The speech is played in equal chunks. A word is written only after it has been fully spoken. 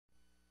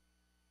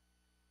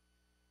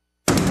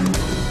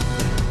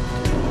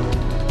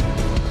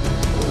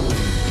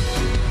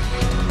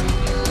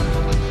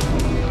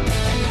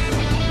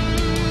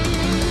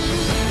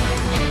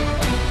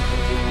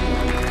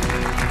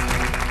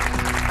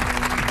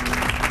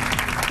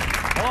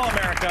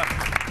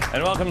America,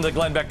 and welcome to the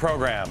Glenn Beck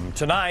program.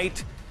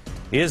 Tonight,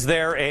 is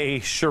there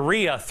a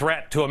Sharia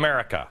threat to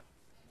America?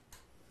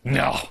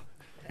 No,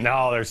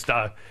 there's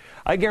not.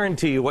 I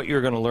guarantee you what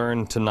you're going to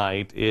learn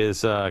tonight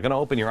is going to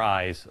open your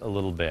eyes a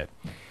little bit.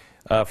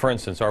 For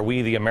instance, are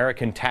we, the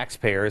American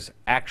taxpayers,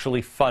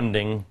 actually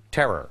funding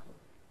terror?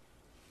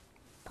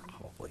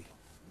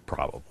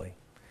 Probably.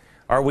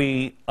 Are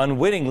we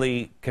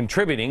unwittingly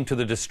contributing to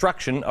the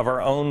destruction of our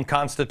own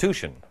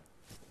Constitution?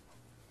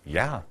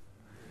 Yeah.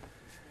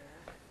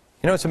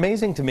 You know, what's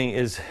amazing to me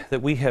is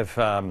that we have,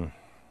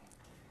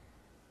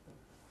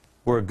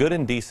 we're good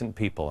and decent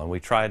people, and we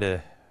try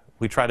to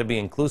be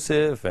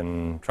inclusive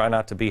and try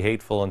not to be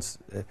hateful,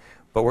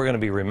 but we're going to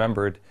be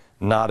remembered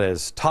not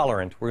as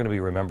tolerant, we're going to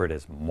be remembered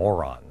as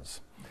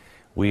morons.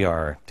 We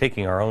are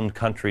taking our own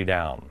country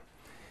down.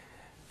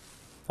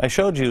 I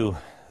showed you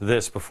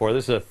this before.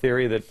 This is a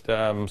theory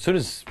that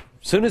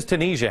soon as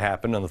Tunisia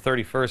happened on the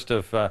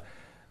 31st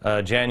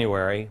of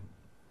January,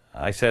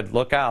 I said,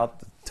 look out,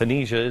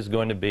 Tunisia is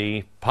going to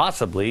be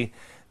possibly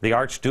the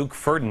Archduke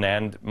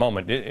Ferdinand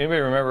moment. Anybody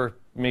remember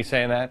me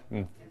saying that?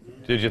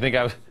 Did you think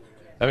I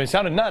mean, it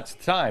sounded nuts at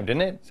the time,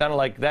 didn't it? It sounded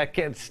like, that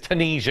kid's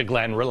Tunisia,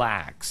 Glenn,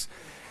 relax.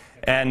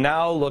 And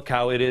now look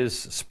how it is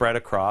spread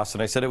across.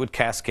 And I said it would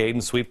cascade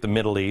and sweep the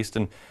Middle East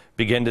and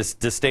begin to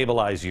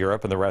destabilize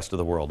Europe and the rest of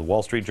the world. The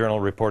Wall Street Journal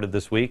reported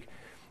this week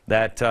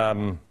that,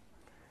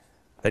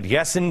 that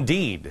yes,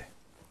 indeed,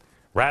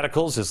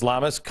 radicals,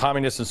 Islamists,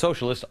 communists, and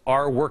socialists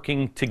are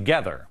working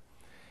together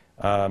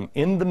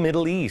in the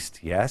Middle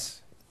East.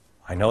 Yes,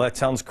 I know that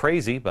sounds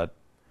crazy, but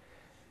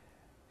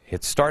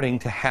it's starting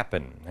to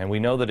happen. And we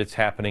know that it's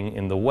happening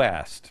in the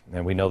West,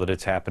 and we know that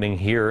it's happening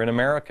here in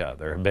America.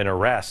 There have been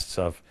arrests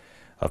of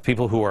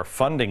people who are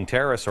funding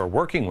terrorists or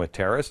working with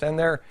terrorists, and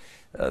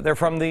they're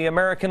from the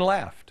American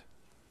left.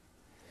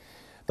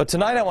 But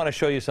tonight I want to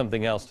show you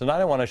something else.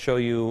 Tonight I want to show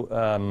you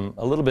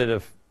a little bit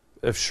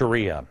of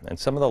Sharia and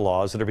some of the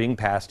laws that are being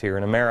passed here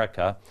in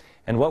America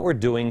and what we're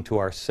doing to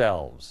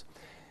ourselves.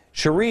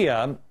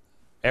 Sharia,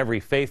 every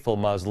faithful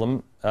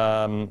Muslim,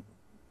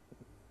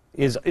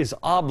 is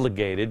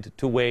obligated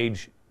to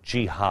wage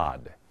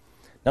jihad.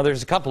 Now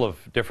there's a couple of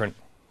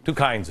two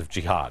kinds of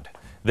jihad.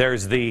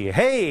 There's the,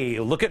 hey,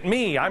 look at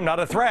me, I'm not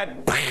a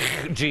threat,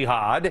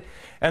 jihad.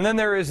 And then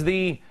there is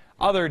the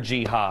other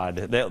jihad.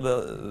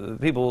 The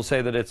people will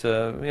say that it's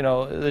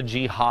the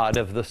jihad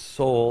of the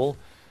soul.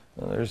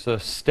 There's a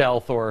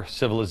stealth or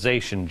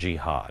civilization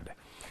jihad.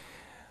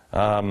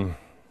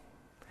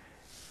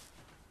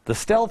 The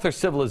stealth or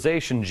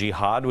civilization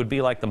jihad would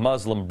be like the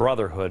Muslim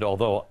Brotherhood,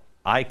 although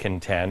I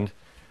contend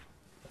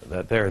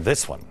that they're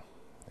this one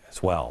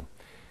as well.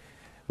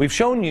 We've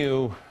shown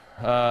you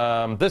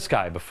this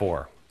guy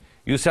before,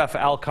 Yusuf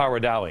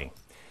al-Qaradawi.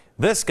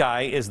 This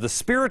guy is the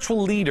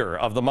spiritual leader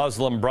of the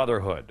Muslim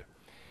Brotherhood.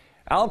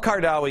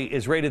 Al-Qaradawi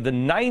is rated the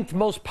 9th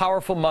most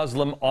powerful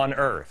Muslim on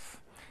earth.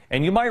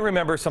 And you might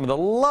remember some of the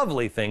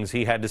lovely things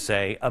he had to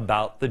say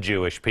about the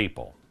Jewish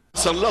people.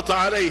 سلط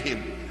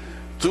عليهم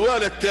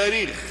طوال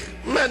التاريخ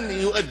من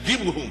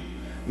يؤدبهم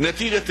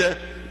نتيجة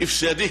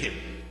إفسادهم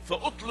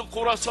فأطلق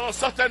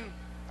رصاصة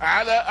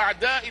على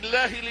أعداء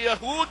الله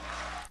اليهود.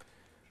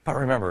 But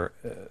remember,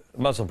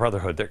 Muslim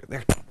Brotherhood,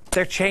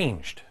 they're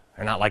changed.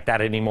 They're not like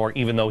that anymore,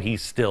 even though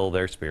he's still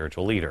their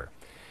spiritual leader.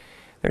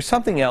 There's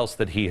something else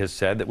that he has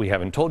said that we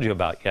haven't told you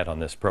about yet on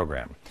this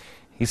program.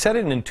 He said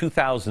it in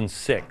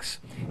 2006.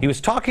 He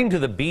was talking to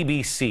the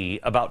BBC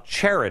about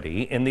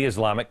charity in the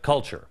Islamic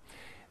culture.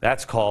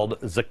 That's called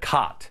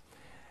zakat.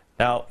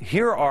 Now,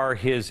 here are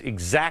his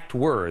exact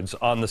words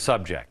on the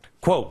subject.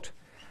 Quote,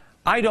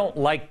 I don't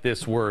like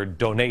this word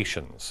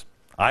donations.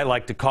 I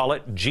like to call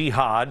it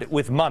jihad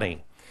with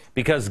money,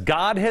 because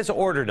God has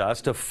ordered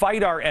us to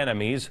fight our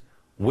enemies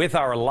with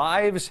our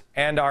lives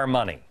and our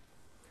money.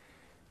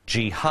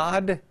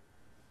 Jihad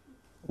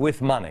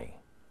with money.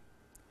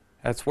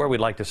 That's where we'd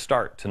like to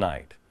start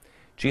tonight.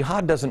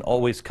 Jihad doesn't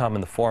always come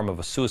in the form of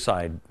a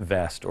suicide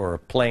vest or a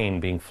plane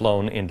being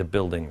flown into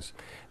buildings.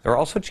 There are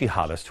also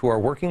jihadists who are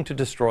working to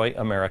destroy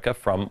America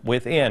from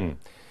within,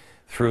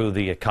 through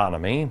the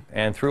economy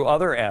and through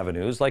other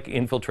avenues like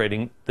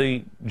infiltrating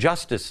the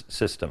justice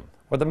system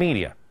or the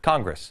media,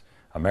 Congress,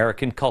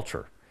 American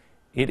culture.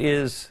 It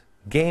is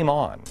game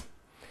on.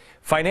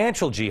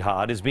 Financial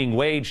jihad is being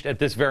waged at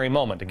this very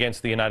moment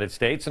against the United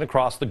States and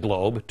across the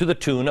globe to the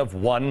tune of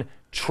 $1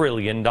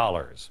 trillion.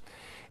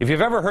 If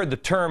you've ever heard the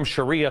term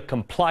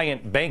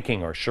Sharia-compliant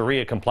banking or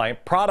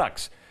Sharia-compliant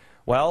products,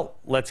 well,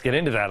 let's get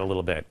into that a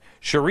little bit.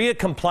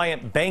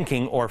 Sharia-compliant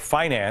banking or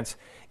finance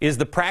is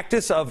the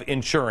practice of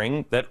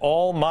ensuring that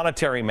all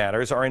monetary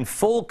matters are in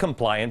full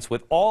compliance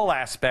with all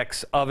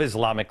aspects of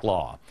Islamic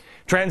law.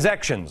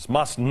 Transactions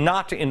must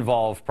not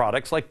involve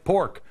products like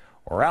pork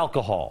or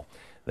alcohol.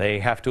 They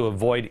have to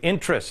avoid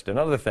interest and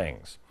other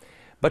things.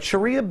 But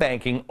Sharia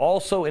banking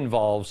also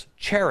involves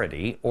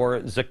charity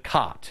or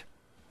zakat.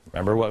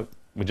 Remember what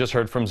we just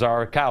heard from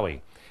Zarqawi.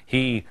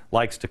 He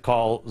likes to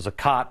call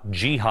zakat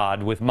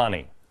jihad with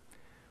money.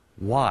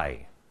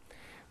 Why?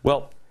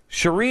 Well,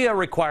 Sharia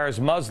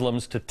requires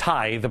Muslims to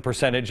tithe the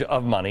percentage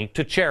of money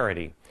to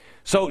charity.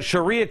 So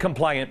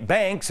Sharia-compliant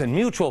banks and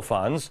mutual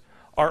funds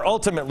are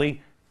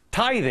ultimately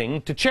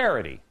tithing to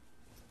charity.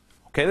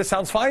 Okay, this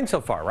sounds fine so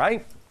far,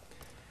 right?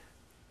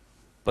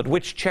 But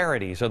which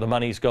charities are the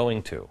monies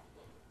going to?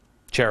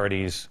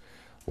 Charities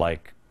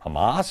like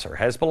Hamas or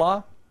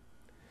Hezbollah?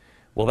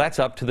 Well, that's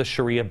up to the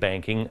Sharia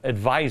banking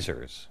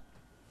advisors.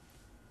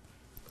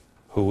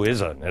 Who is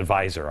an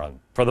advisor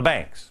for the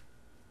banks?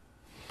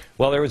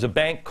 Well, there was a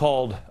bank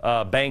called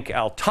Bank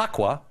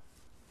Al-Taqwa.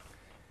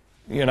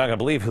 You're not going to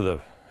believe who the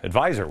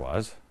advisor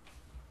was.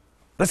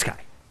 This guy.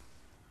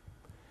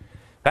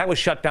 That was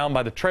shut down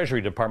by the Treasury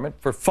Department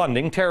for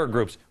funding terror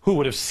groups. Who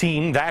would have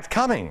seen that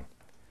coming?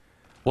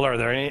 Well, are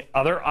there any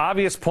other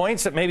obvious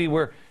points that maybe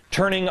we're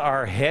turning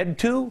our head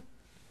to?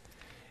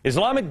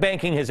 Islamic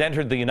banking has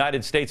entered the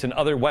United States and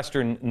other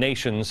Western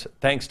nations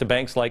thanks to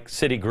banks like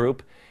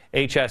Citigroup,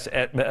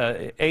 HSBC,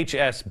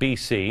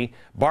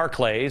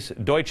 Barclays,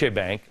 Deutsche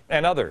Bank,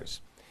 and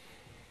others.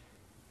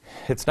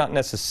 It's not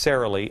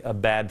necessarily a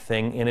bad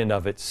thing in and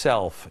of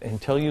itself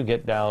until you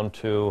get down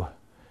to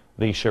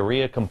the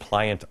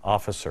Sharia-compliant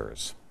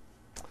officers.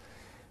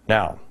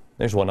 Now,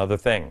 there's one other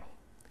thing.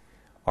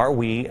 Are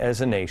we, as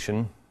a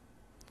nation,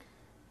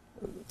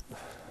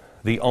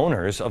 the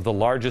owners of the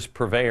largest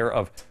purveyor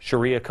of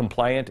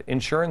Sharia-compliant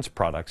insurance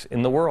products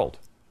in the world?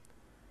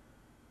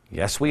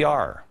 Yes, we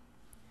are.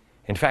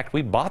 In fact,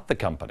 we bought the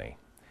company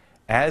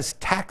as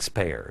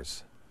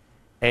taxpayers,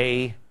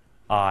 AIG.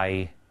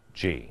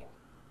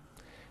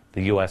 The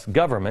U.S.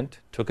 government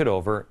took it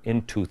over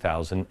in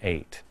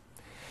 2008.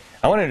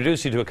 I want to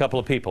introduce you to a couple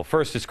of people.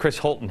 First is Chris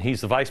Holton.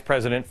 He's the vice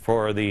president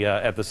for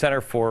at the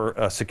Center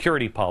for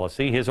Security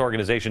Policy. His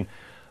organization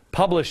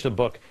published a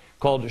book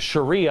called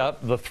Sharia,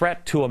 The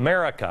Threat to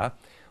America.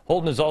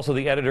 Holton is also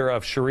the editor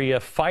of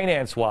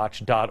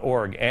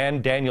ShariaFinanceWatch.org.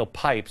 And Daniel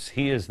Pipes,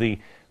 he is the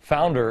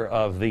founder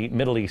of the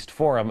Middle East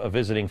Forum, a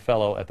visiting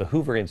fellow at the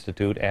Hoover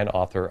Institute, and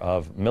author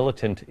of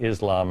Militant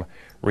Islam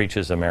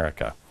Reaches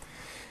America.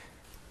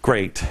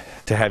 Great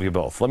to have you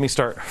both. Let me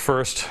start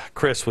first,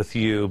 Chris, with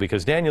you,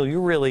 because Daniel, you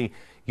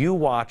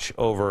watch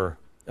over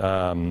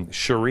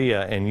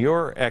Sharia, and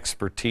your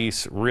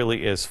expertise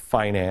really is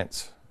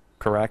finance,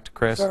 correct,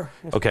 Chris? Sir.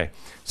 Yes. Okay.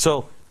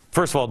 So,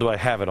 first of all, do I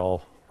have it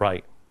all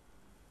right?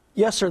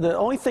 Yes, sir. The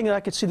only thing that I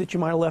could see that you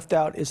might have left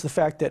out is the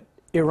fact that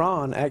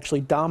Iran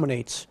actually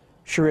dominates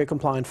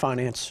Sharia-compliant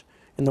finance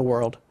in the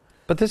world.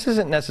 But this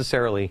isn't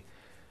necessarily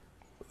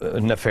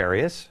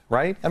nefarious,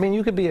 right? I mean,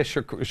 you could be a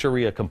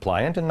Sharia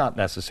compliant and not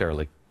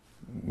necessarily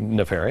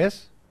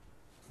nefarious,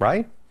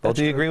 right? Both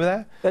of you agree with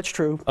that? That's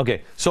true.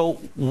 Okay,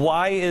 so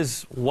why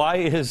is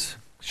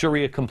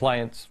Sharia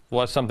compliance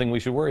something we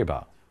should worry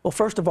about? Well,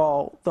 first of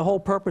all, the whole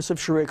purpose of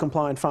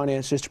Sharia-compliant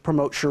finance is to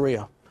promote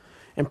Sharia.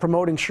 And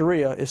promoting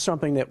Sharia is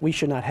something that we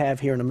should not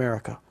have here in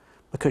America,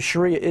 because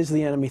Sharia is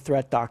the enemy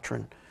threat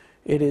doctrine.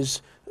 It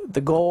is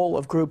the goal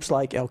of groups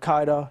like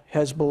Al-Qaeda,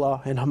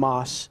 Hezbollah, and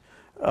Hamas.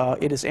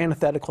 It is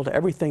antithetical to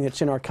everything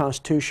that's in our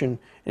Constitution,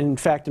 and in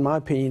fact, in my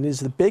opinion, it is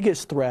the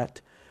biggest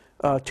threat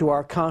to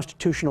our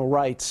constitutional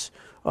rights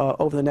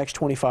over the next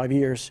 25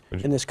 years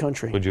in this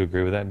country. Would you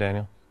agree with that,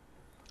 Daniel?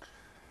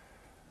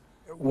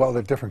 Well,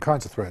 there are different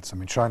kinds of threats. I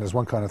mean, China is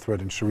one kind of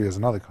threat and Sharia is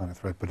another kind of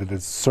threat, but it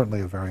is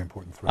certainly a very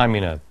important threat. I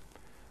mean, a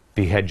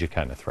behead you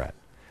kind of threat.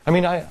 I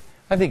mean, I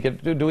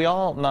think, do we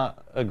all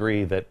not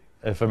agree that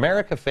if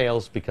America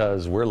fails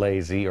because we're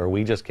lazy or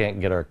we just can't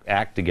get our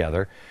act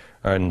together,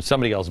 and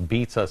somebody else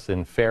beats us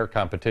in fair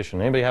competition,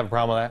 anybody have a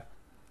problem with that?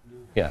 No.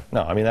 Yeah,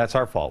 no, I mean, that's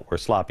our fault. We're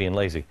sloppy and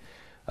lazy.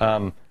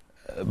 But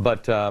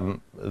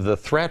the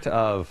threat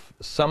of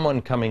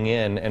someone coming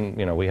in, and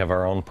you know, we have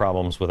our own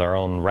problems with our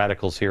own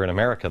radicals here in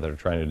America that are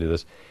trying to do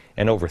this,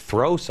 and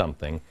overthrow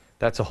something,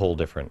 that's a whole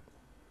different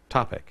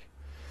topic.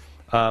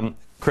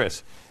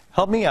 Chris,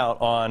 help me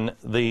out on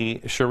the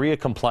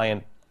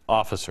Sharia-compliant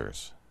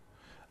officers.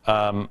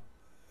 How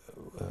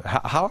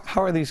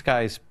are these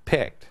guys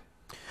picked?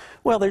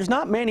 Well, there's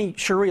not many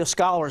Sharia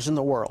scholars in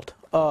the world.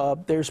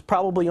 There's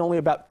probably only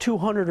about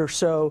 200 or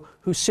so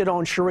who sit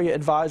on Sharia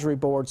advisory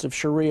boards of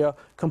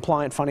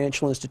Sharia-compliant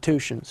financial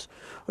institutions.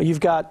 You've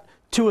got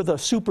two of the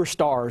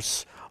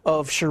superstars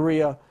of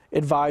Sharia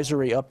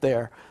advisory up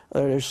there.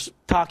 There's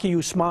Taqi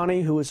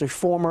Usmani, who is a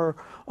former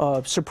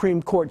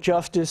Supreme Court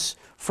justice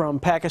from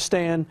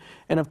Pakistan,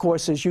 and of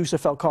course there's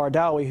Yusuf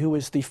al-Qaradawi, who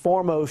is the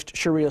foremost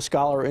Sharia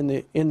scholar in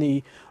the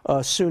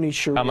Sunni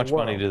Sharia How much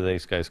world. money do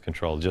these guys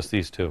control? Just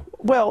these two?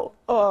 Well,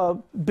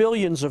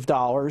 billions of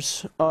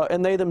dollars,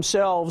 and they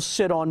themselves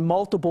sit on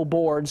multiple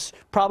boards.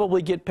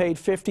 Probably get paid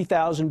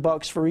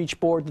 $50,000 for each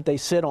board that they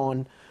sit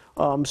on.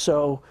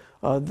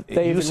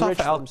 They've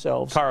enriched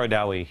themselves.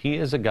 Qaradawi, he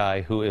is a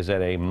guy who is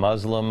at a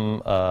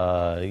Muslim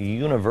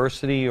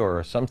university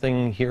or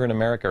something here in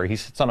America, or he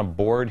sits on a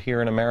board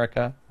here in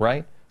America,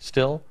 right?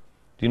 Still?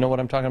 Do you know what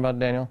I'm talking about,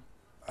 Daniel?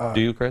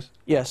 Do you, Chris?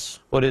 Yes.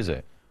 What is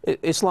it?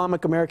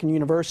 Islamic American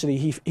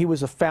University. He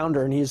was a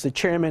founder, and he is the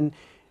chairman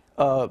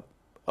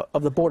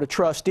of the Board of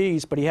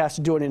Trustees, but he has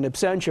to do it in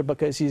absentia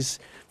because he's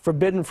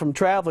forbidden from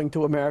traveling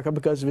to America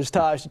because of his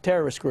ties to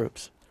terrorist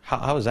groups.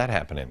 How is that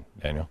happening,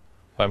 Daniel?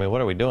 I mean,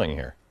 what are we doing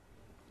here?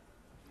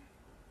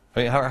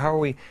 I mean,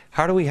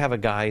 how do we have a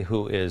guy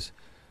who is,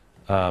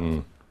 I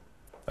mean,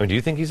 do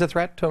you think he's a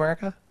threat to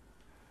America?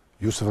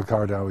 Yusuf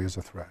al-Qaradawi is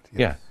a threat, yes.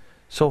 Yeah.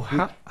 So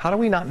how do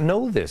we not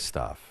know this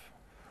stuff?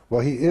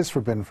 Well, he is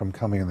forbidden from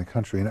coming in the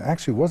country, and it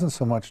actually wasn't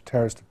so much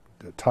ties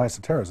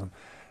to terrorism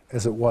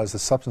as it was the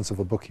substance of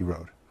a book he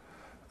wrote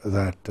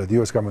that the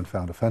U.S. government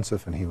found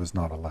offensive, and he was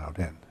not allowed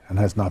in, and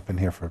has not been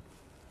here for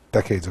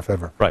decades, if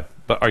ever. Right.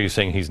 But are you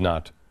saying he's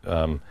not,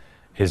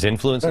 his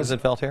influence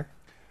isn't felt here?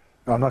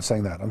 No, I'm not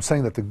saying that. I'm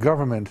saying that the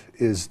government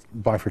is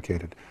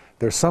bifurcated.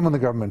 There's some in the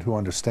government who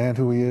understand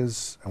who he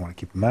is and want to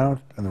keep him out,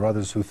 and there are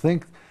others who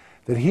think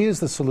that he is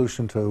the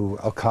solution to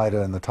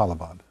al-Qaeda and the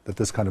Taliban, that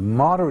this kind of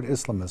moderate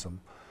Islamism,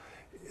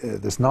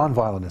 this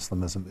nonviolent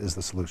Islamism, is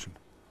the solution.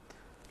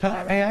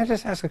 May I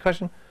just ask a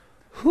question?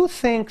 Who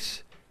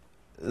thinks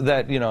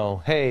that, you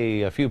know,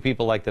 hey, a few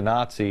people like the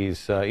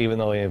Nazis, even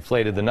though they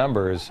inflated the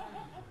numbers,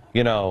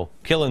 you know,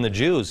 killing the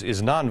Jews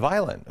is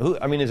nonviolent?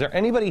 I mean, is there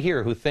anybody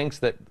here who thinks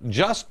that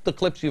just the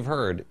clips you've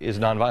heard is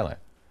nonviolent?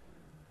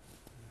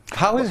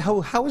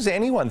 How is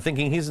anyone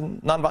thinking he's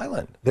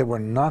nonviolent? There were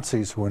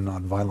Nazis who were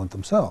nonviolent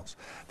themselves.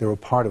 They were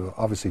part of,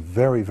 obviously,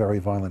 very, very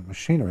violent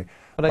machinery.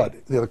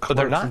 But the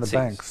clerks and the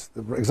banks,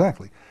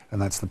 exactly,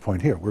 and that's the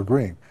point here. We're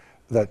agreeing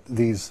that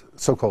these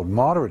so-called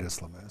moderate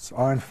Islamists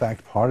are, in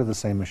fact, part of the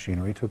same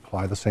machinery to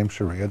apply the same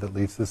Sharia that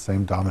leads to the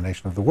same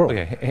domination of the world.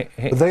 Okay,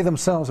 but they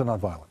themselves are not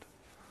violent.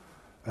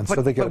 And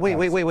so they get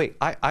wait.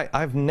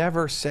 I've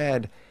never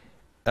said,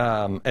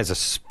 as a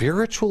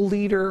spiritual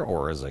leader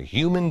or as a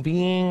human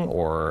being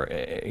or,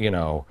 you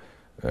know,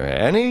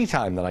 any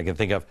time that I can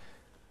think of,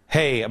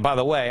 hey, by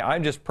the way,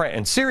 I'm just praying,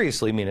 and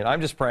seriously mean it, I'm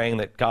just praying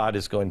that God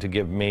is going to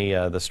give me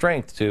the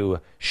strength to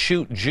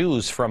shoot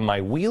Jews from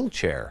my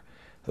wheelchair.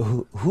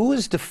 Who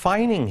is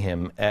defining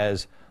him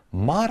as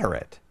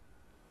moderate?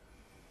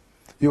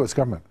 U.S.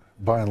 government,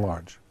 by and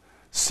large,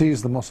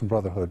 sees the Muslim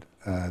Brotherhood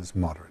as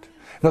moderate.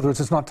 In other words,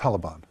 it's not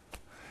Taliban.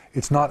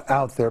 It's not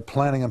out there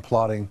planning and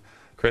plotting.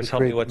 Chris,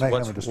 help me.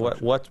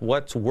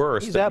 What's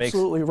worse? He's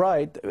absolutely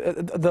right.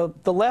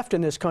 The left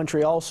in this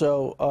country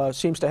also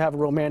seems to have a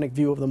romantic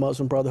view of the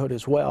Muslim Brotherhood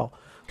as well.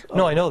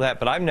 No, I know that,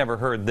 but I've never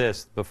heard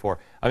this before.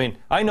 I mean,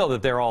 I know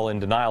that they're all in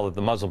denial of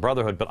the Muslim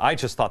Brotherhood, but I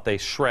just thought they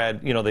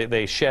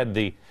they shed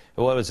the,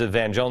 what was it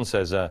Van Jones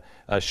says,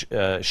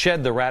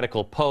 shed the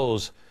radical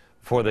pose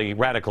for the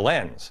radical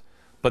ends.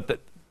 But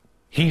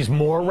he's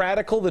more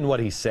radical than what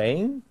he's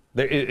saying?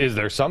 Is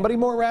there somebody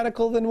more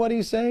radical than what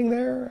he's saying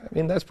there? I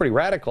mean, that's pretty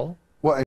radical.